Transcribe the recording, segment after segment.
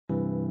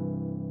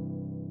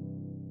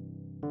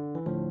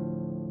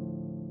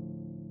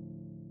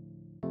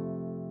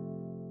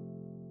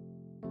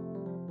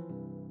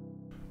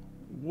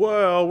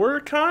Well,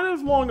 we're kind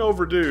of long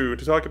overdue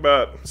to talk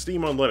about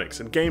Steam on Linux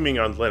and gaming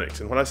on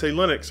Linux. And when I say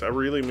Linux, I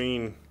really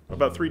mean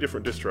about 3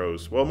 different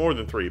distros. Well, more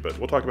than 3, but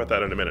we'll talk about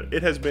that in a minute.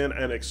 It has been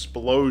an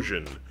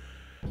explosion.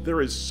 There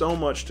is so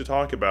much to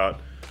talk about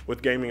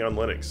with gaming on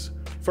Linux.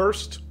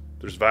 First,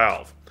 there's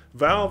Valve.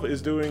 Valve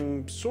is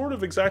doing sort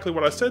of exactly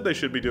what I said they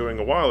should be doing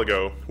a while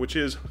ago, which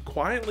is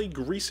quietly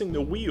greasing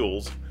the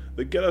wheels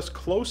that get us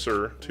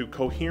closer to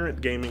coherent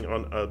gaming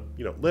on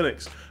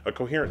Linux, a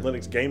coherent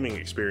Linux gaming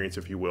experience,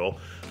 if you will,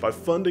 by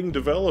funding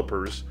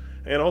developers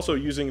and also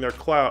using their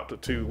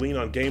clout to lean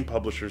on game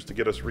publishers to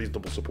get us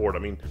reasonable support. I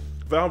mean,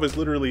 Valve is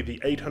literally the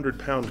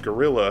 800-pound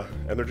gorilla,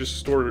 and they're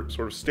just sort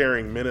of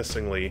staring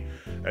menacingly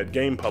at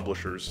game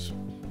publishers,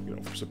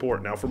 for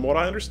support. Now, from what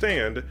I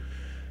understand,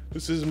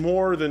 this is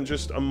more than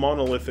just a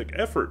monolithic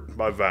effort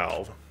by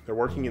Valve. They're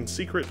working in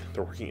secret,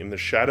 they're working in the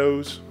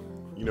shadows,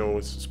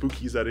 as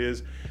spooky as that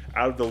is,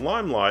 out of the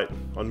limelight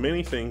on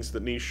many things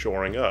that need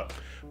shoring up.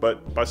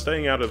 But by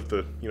staying out of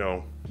the,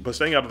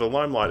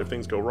 limelight if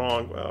things go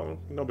wrong, well,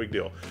 no big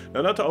deal.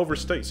 Now, not to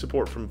overstate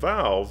support from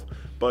Valve,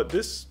 but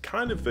this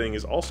kind of thing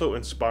is also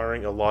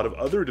inspiring a lot of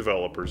other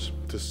developers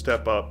to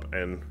step up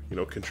and,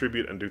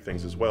 contribute and do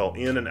things as well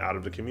in and out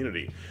of the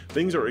community.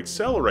 Things are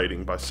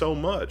accelerating by so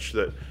much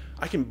that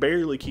I can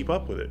barely keep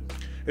up with it.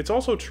 It's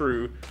also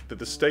true that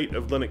the state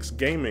of Linux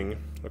gaming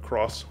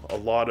across a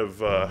lot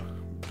of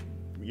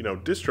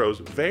distros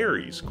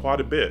varies quite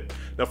a bit.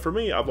 Now for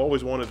me, I've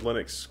always wanted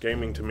Linux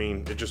gaming to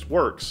mean it just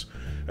works,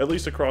 at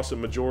least across a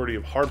majority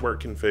of hardware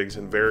configs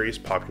in various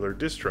popular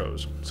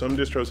distros. Some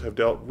distros have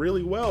dealt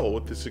really well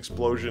with this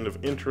explosion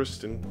of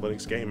interest in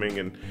Linux gaming,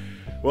 and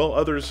well,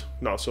 others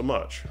not so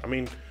much. I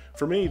mean,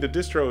 for me, the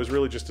distro is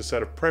really just a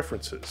set of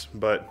preferences,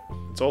 but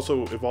it's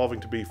also evolving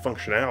to be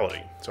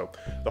functionality. So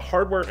the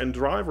hardware and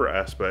driver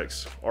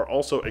aspects are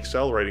also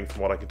accelerating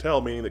from what I can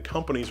tell, meaning that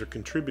companies are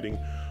contributing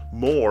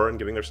more and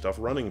getting their stuff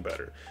running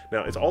better.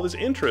 Now, it's all this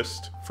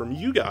interest from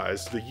you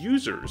guys, the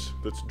users,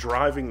 that's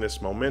driving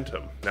this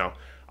momentum. Now,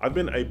 I've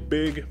been a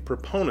big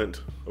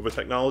proponent of a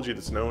technology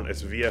that's known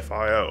as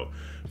VFIO.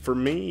 For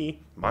me,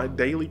 my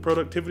daily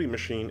productivity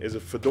machine is a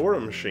Fedora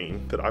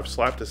machine that I've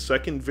slapped a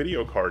second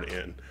video card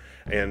in.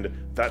 And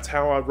that's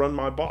how I run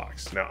my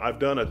box. Now, I've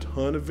done a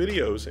ton of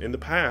videos in the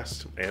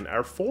past, and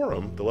our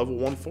forum, the Level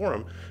 1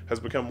 forum, has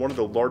become one of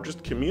the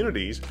largest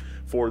communities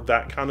for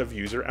that kind of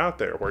user out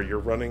there, where you're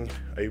running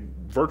a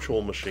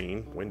virtual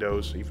machine,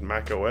 Windows, even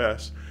Mac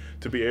OS,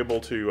 to be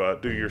able to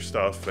do your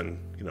stuff and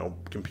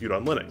compute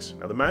on Linux.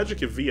 Now, the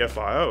magic of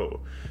VFIO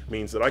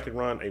means that I can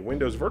run a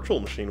Windows virtual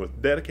machine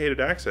with dedicated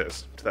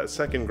access to that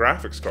second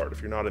graphics card,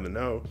 if you're not in the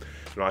know.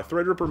 My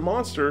Threadripper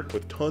monster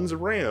with tons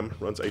of RAM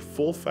runs a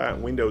full-fat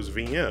Windows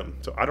VM,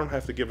 so I don't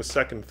have to give a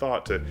second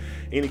thought to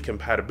any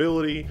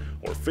compatibility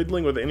or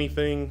fiddling with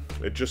anything.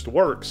 It just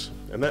works,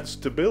 and that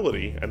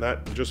stability and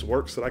that just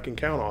works that I can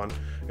count on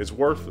is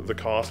worth the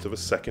cost of a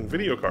second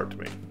video card to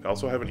me. I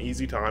also have an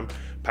easy time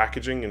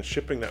packaging and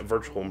shipping that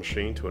virtual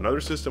machine to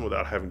another system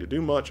without having to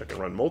do much. I can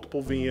run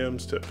multiple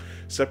VMs to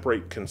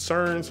separate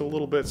concerns a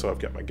little bit, so I've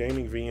got my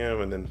gaming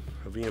VM and then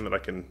a VM that I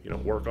can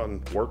work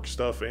on work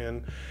stuff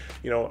in.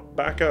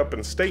 Backup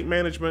and state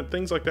management,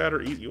 things like that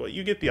are easy. Well,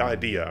 you get the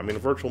idea. I mean, a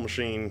virtual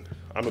machine,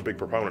 I'm a big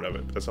proponent of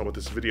it, but that's not what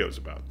this video is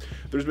about.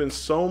 There's been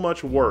so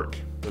much work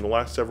in the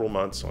last several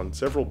months on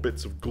several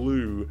bits of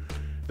glue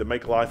that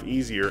make life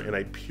easier in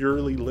a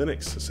purely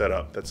Linux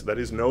setup. That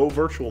is no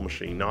virtual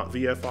machine, not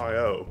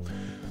VFIO.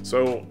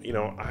 So,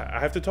 I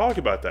have to talk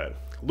about that.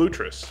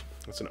 Lutris.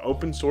 It's an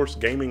open source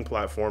gaming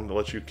platform that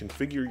lets you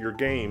configure your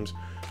games,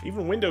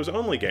 even Windows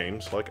only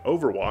games like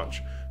Overwatch,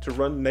 to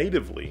run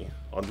natively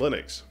on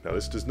Linux. Now,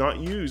 this does not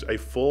use a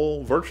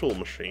full virtual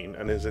machine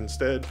and is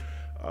instead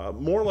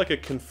more like a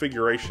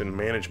configuration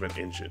management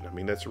engine. I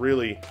mean, it's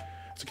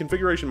a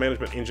configuration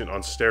management engine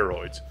on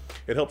steroids.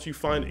 It helps you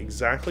find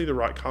exactly the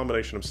right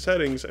combination of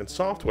settings and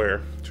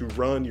software to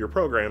run your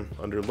program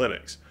under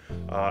Linux.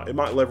 It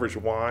might leverage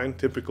Wine,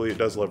 typically it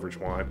does leverage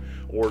Wine,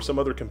 or some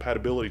other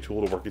compatibility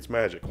tool to work its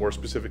magic, or a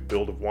specific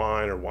build of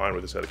Wine, or Wine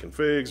with a set of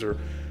configs, or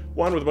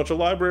Wine with a bunch of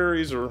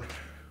libraries, or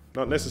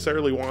not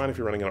necessarily Wine if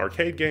you're running an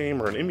arcade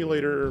game or an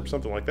emulator or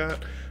something like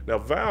that. Now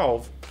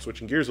Valve,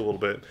 switching gears a little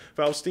bit,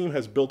 Valve Steam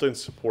has built-in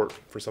support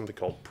for something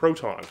called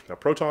Proton. Now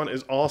Proton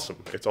is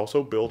awesome. It's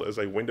also built as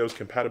a Windows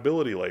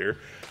compatibility layer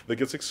that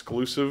gets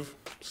exclusive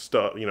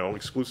stuff,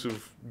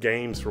 exclusive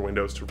games for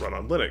Windows to run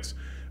on Linux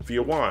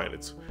via Wine.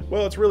 It's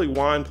really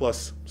Wine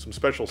plus some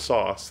special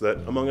sauce that,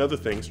 among other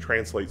things,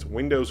 translates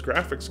Windows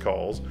graphics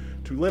calls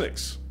to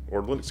Linux,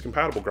 or Linux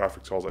compatible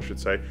graphics calls, I should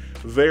say,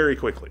 very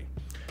quickly.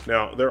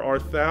 Now, there are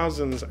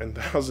thousands and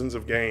thousands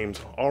of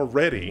games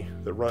already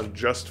that run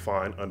just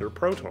fine under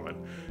Proton.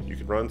 You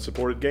can run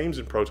supported games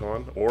in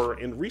Proton, or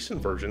in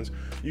recent versions,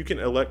 you can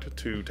elect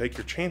to take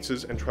your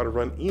chances and try to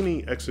run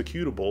any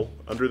executable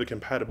under the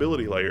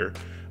compatibility layer,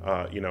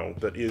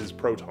 that is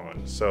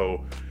Proton.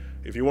 So,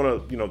 If you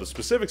want to, the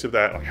specifics of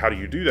that, like how do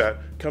you do that,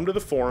 come to the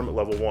forum at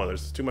level 1.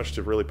 There's too much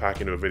to really pack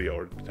into a video,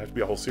 or it'd have to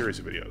be a whole series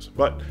of videos.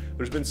 But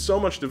there's been so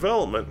much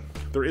development,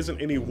 there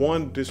isn't any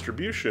one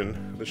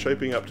distribution that's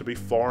shaping up to be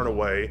far and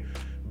away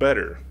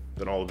better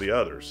than all of the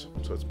others.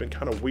 So it's been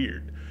kind of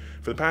weird.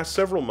 For the past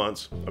several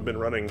months, I've been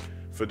running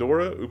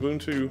Fedora,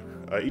 Ubuntu,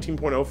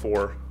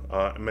 18.04,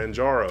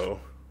 Manjaro.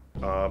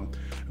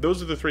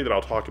 Those are the 3 that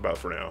I'll talk about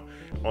for now,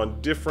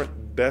 on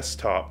different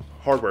desktop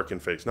hardware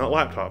configs, not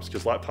laptops,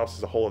 because laptops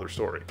is a whole other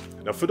story.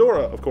 Now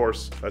Fedora, of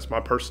course, that's my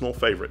personal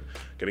favorite.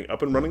 Getting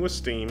up and running with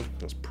Steam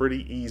is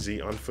pretty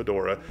easy on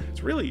Fedora.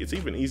 It's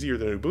even easier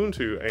than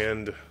Ubuntu,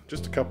 and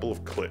just a couple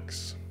of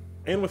clicks.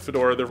 And with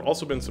Fedora, there have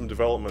also been some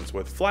developments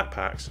with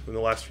Flatpaks in the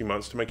last few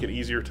months to make it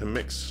easier to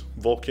mix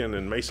Vulkan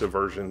and Mesa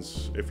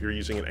versions if you're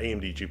using an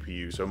AMD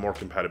GPU, so more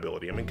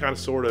compatibility. I mean, kind of,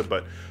 sort of,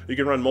 but you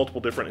can run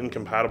multiple different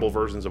incompatible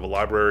versions of a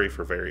library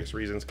for various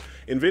reasons.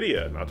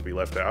 NVIDIA, not to be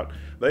left out,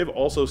 they've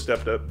also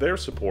stepped up their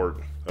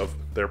support of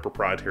their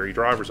proprietary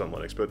drivers on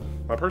Linux, but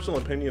my personal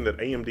opinion that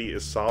AMD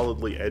is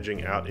solidly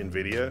edging out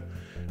NVIDIA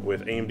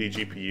with AMD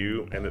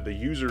GPU, and that the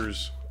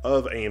users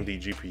of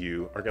AMD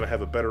GPU are going to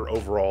have a better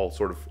overall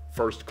sort of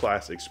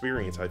first-class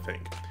experience, I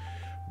think.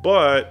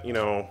 But,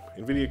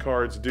 NVIDIA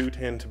cards do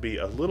tend to be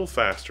a little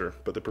faster,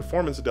 but the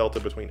performance delta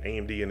between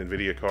AMD and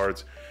NVIDIA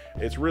cards,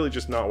 it's really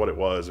just not what it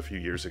was a few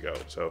years ago.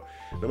 So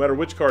no matter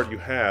which card you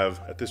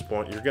have, at this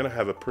point, you're going to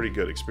have a pretty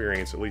good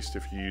experience, at least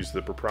if you use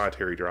the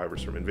proprietary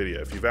drivers from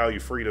NVIDIA. If you value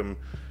freedom,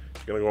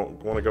 you're going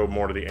to want to go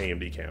more to the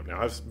AMD camp.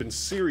 Now, I've been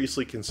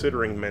seriously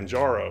considering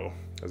Manjaro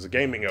as a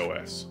gaming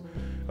OS.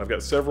 I've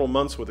got several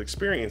months with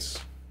experience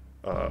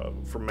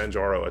from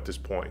Manjaro at this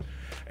point,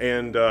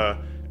 and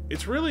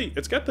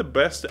it's got the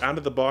best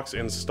out-of-the-box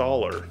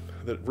installer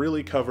that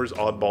really covers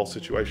oddball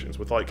situations.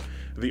 With like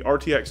the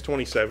RTX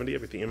 2070,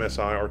 I've got the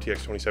MSI RTX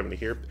 2070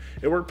 here.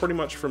 It worked pretty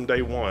much from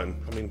day one.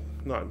 I mean,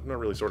 not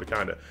really, sort of,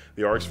 kinda.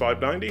 The RX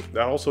 590,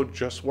 that also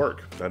just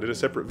worked. I did a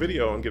separate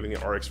video on getting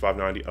the RX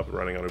 590 up and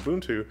running on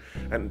Ubuntu,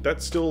 and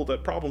that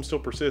problem still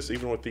persists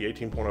even with the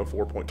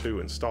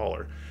 18.04.2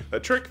 installer.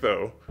 That trick,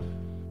 though,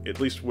 at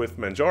least with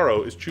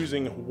Manjaro, is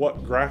choosing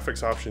what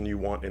graphics option you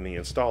want in the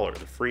installer.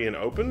 The free and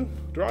open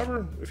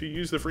driver, if you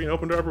use the free and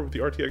open driver with the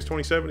RTX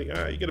 2070,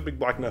 you get a big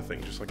black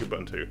nothing, just like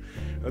Ubuntu.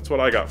 That's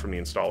what I got from the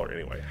installer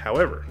anyway.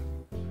 However,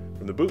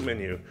 from the boot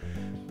menu,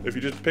 if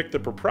you just pick the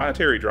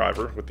proprietary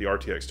driver with the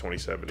RTX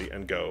 2070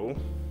 and go,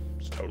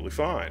 it's totally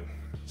fine.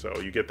 So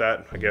you get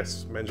that. I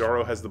guess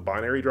Manjaro has the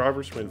binary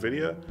drivers from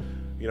NVIDIA,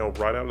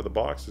 right out of the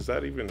box. Is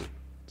that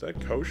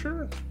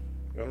kosher?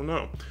 I don't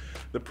know.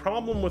 The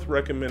problem with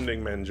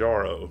recommending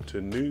Manjaro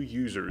to new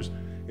users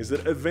is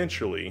that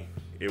eventually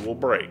it will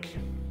break,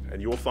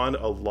 and you will find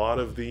a lot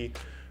of the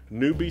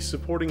newbie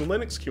supporting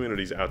Linux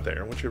communities out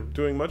there, which are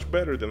doing much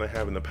better than they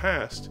have in the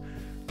past,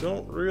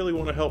 don't really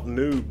want to help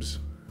noobs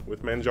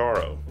with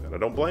Manjaro, and I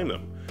don't blame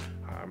them.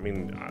 I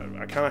mean,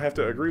 I kind of have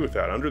to agree with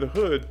that. Under the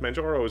hood,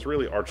 Manjaro is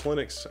really Arch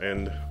Linux,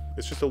 and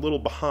it's just a little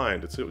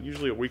behind. It's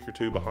usually a week or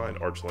two behind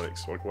Arch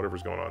Linux, like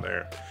whatever's going on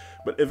there.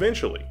 But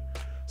eventually,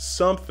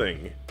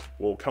 something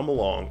will come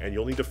along and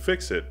you'll need to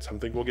fix it.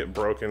 Something will get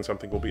broken,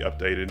 something will be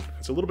updated.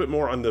 It's a little bit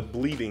more on the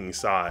bleeding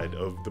side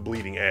of the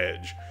bleeding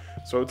edge.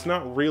 So it's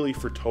not really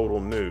for total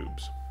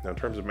noobs. Now in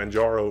terms of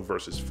Manjaro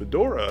versus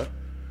Fedora,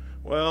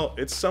 well,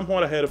 it's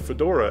somewhat ahead of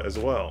Fedora as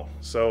well.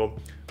 So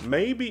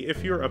maybe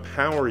if you're a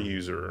power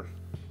user,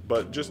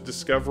 but just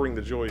discovering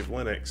the joy of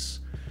Linux,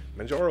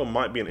 Manjaro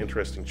might be an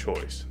interesting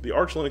choice. The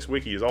Arch Linux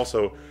Wiki is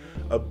also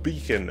a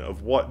beacon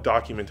of what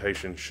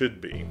documentation should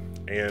be,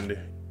 and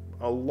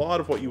a lot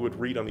of what you would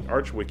read on the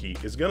Arch Wiki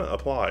is going to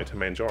apply to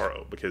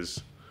Manjaro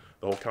because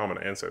the whole common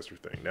ancestor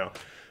thing. Now,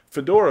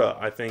 Fedora,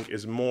 I think,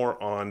 is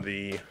more on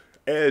the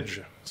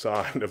edge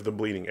side of the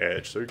bleeding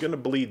edge, so you're going to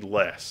bleed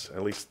less.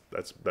 At least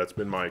that's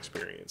been my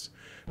experience.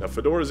 Now,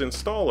 Fedora's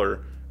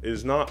installer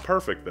is not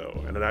perfect,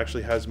 though, and it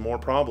actually has more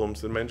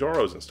problems than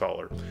Manjaro's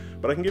installer.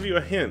 But I can give you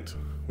a hint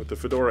with the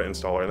Fedora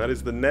installer, and that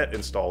is the net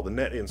install, the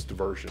netinst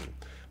version.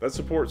 That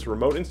supports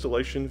remote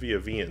installation via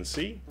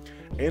VNC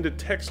and a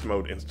text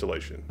mode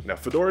installation. Now,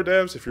 Fedora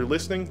devs, if you're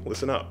listening,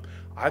 listen up.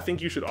 I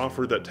think you should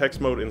offer that text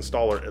mode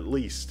installer at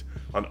least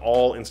on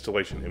all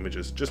installation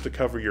images, just to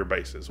cover your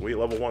bases. We at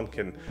Level 1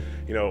 can,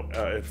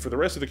 for the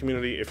rest of the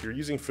community, if you're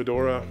using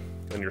Fedora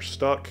and you're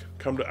stuck,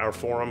 come to our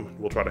forum.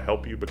 We'll try to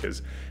help you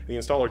because the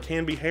installer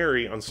can be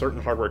hairy on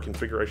certain hardware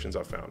configurations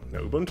I've found. Now,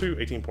 Ubuntu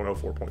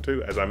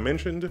 18.04.2, as I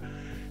mentioned,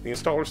 the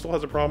installer still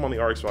has a problem on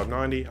the RX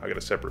 590. I got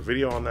a separate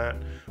video on that,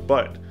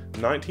 but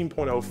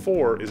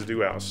 19.04 is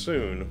due out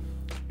soon,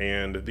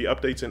 and the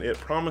updates in it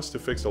promise to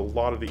fix a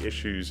lot of the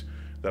issues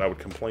that I would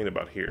complain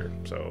about here.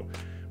 So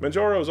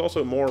Manjaro is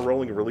also more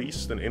rolling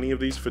release than any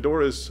of these.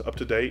 Fedora's up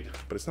to date,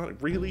 but it's not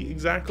really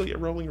exactly a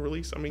rolling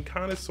release. I mean,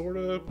 kind of, sort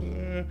of.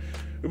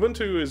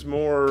 Ubuntu is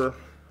more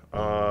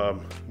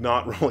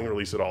not rolling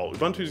release at all.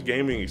 Ubuntu's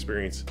gaming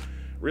experience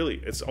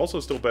really, it's also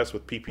still best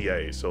with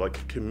PPAs, so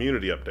like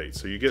community updates.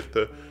 So you get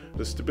the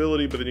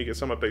stability, but then you get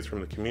some updates from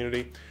the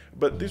community.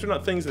 But these are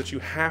not things that you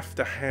have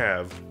to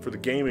have for the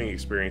gaming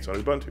experience on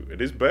Ubuntu.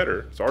 It is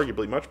better, it's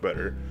arguably much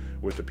better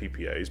with the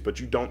PPAs, but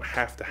you don't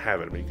have to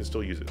have it. I mean, you can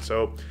still use it.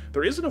 So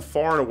there isn't a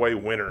far and away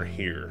winner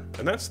here,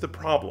 and that's the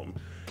problem.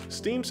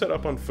 Steam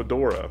setup on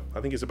Fedora,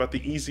 I think, is about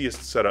the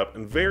easiest setup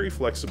and very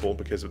flexible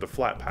because of the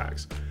flat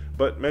packs.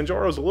 But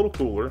Manjaro is a little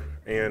cooler,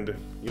 and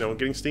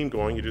getting Steam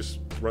going, you just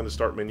run the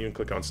start menu and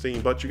click on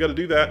Steam. But you got to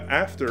do that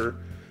after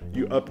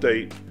you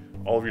update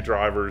all of your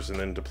drivers and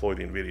then deploy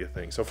the NVIDIA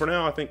thing. So for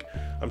now, I think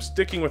I'm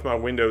sticking with my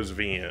Windows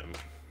VM,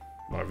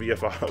 my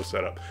VFIO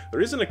setup.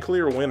 There isn't a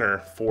clear winner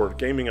for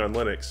gaming on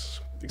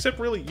Linux, except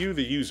really you,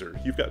 the user.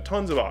 You've got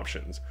tons of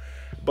options.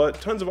 But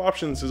tons of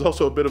options is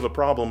also a bit of a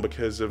problem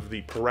because of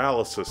the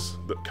paralysis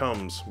that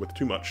comes with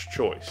too much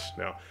choice.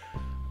 Now,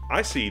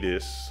 I see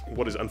this,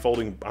 what is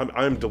unfolding,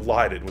 I'm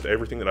delighted with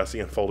everything that I see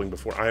unfolding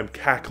before. I am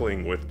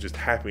cackling with just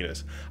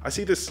happiness. I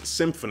see this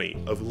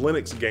symphony of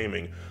Linux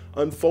gaming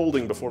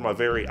unfolding before my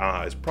very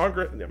eyes.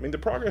 The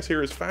progress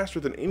here is faster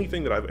than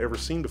anything that I've ever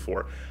seen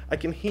before. I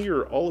can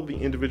hear all of the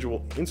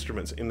individual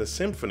instruments in the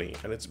symphony,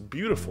 and it's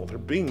beautiful. They're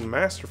being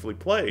masterfully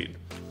played,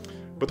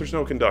 but there's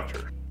no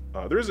conductor.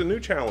 There is a new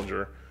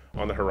challenger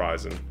on the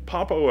horizon,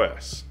 Pop!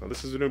 OS. Now,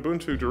 this is an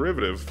Ubuntu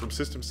derivative from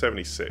System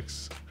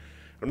 76.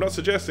 I'm not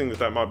suggesting that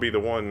that might be the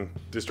one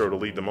distro to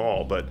lead them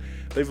all, but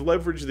they've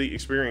leveraged the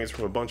experience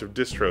from a bunch of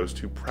distros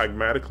to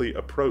pragmatically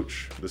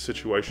approach the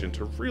situation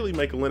to really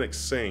make Linux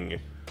sing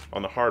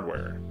on the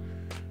hardware.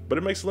 But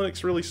it makes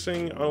Linux really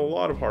sing on a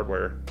lot of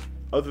hardware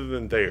other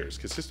than theirs,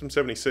 because System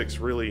 76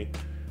 really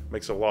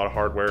makes a lot of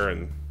hardware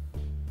and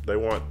they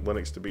want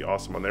Linux to be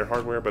awesome on their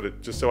hardware, but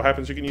it just so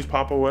happens you can use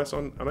Pop! OS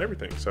on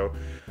everything. So,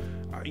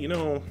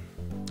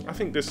 I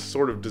think this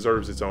sort of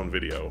deserves its own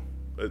video.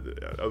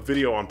 A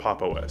video on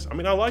Pop! OS. I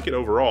mean, I like it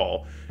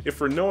overall, if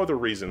for no other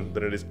reason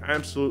than it is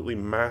absolutely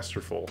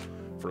masterful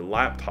for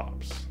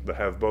laptops that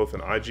have both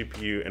an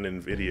iGPU and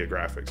NVIDIA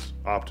graphics,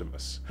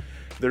 Optimus.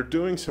 They're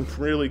doing some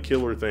really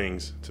killer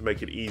things to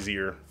make it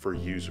easier for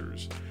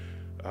users.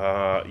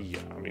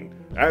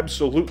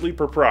 Absolutely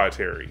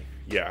proprietary.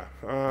 Yeah,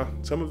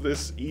 some of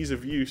this ease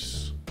of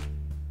use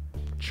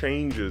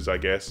changes, I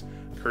guess,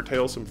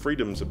 curtail some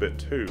freedoms a bit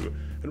too,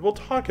 and we'll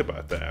talk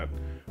about that.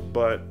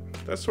 But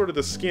that's sort of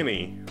the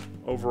skinny,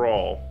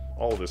 overall,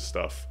 all of this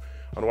stuff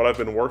on what I've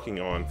been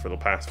working on for the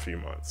past few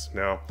months.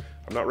 Now,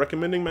 I'm not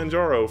recommending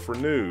Manjaro for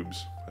noobs.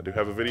 I do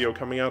have a video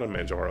coming out on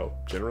Manjaro,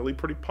 generally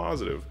pretty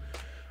positive.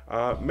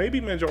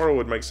 Maybe Manjaro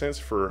would make sense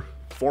for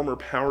former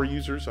power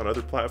users on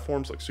other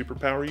platforms, like super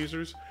power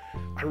users.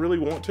 I really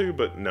want to,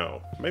 but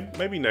no.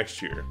 Maybe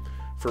next year.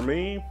 For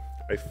me,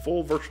 a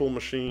full virtual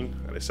machine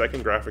and a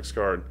second graphics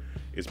card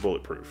is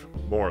bulletproof,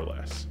 more or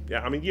less.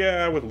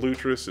 Yeah, with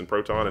Lutris and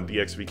Proton and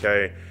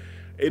DXVK,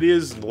 it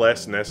is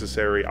less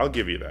necessary, I'll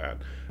give you that.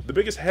 The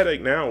biggest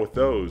headache now with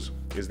those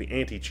is the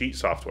anti-cheat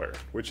software,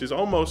 which is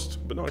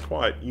almost, but not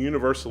quite,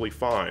 universally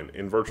fine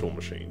in virtual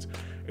machines.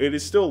 It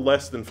is still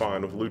less than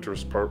fine with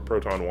Lutris,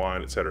 Proton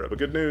Wine, etc. But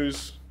good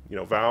news,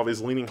 Valve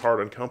is leaning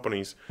hard on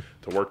companies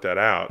to work that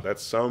out.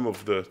 That's some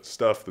of the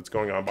stuff that's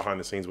going on behind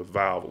the scenes with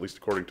Valve, at least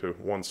according to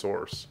one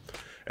source.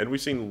 And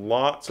we've seen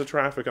lots of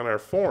traffic on our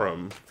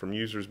forum from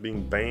users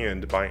being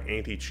banned by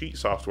anti-cheat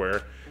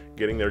software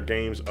getting their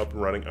games up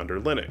and running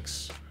under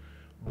Linux.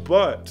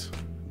 But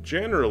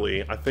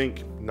generally, I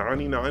think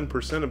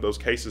 99% of those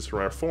cases from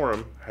our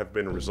forum have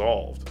been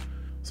resolved.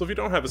 So if you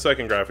don't have a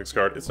second graphics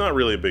card, it's not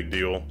really a big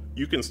deal.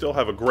 You can still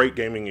have a great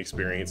gaming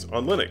experience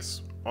on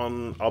Linux,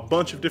 on a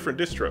bunch of different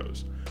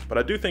distros. But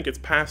I do think it's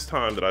past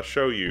time that I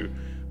show you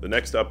the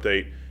next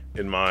update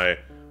in my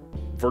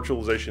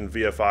virtualization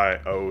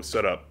VFIO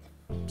setup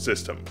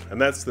system. And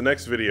that's the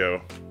next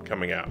video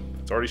coming out.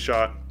 It's already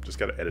shot, just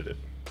gotta edit it.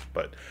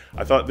 But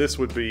I thought this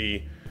would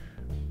be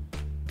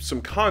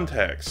some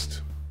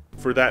context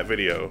for that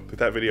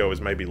video is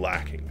maybe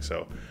lacking.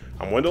 So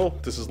I'm Wendell,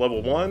 this is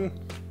level 1.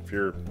 If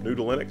you're new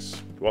to Linux,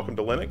 welcome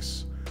to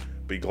Linux.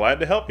 Be glad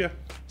to help you.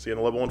 See you in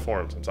the level 1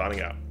 forums. I'm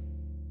signing out.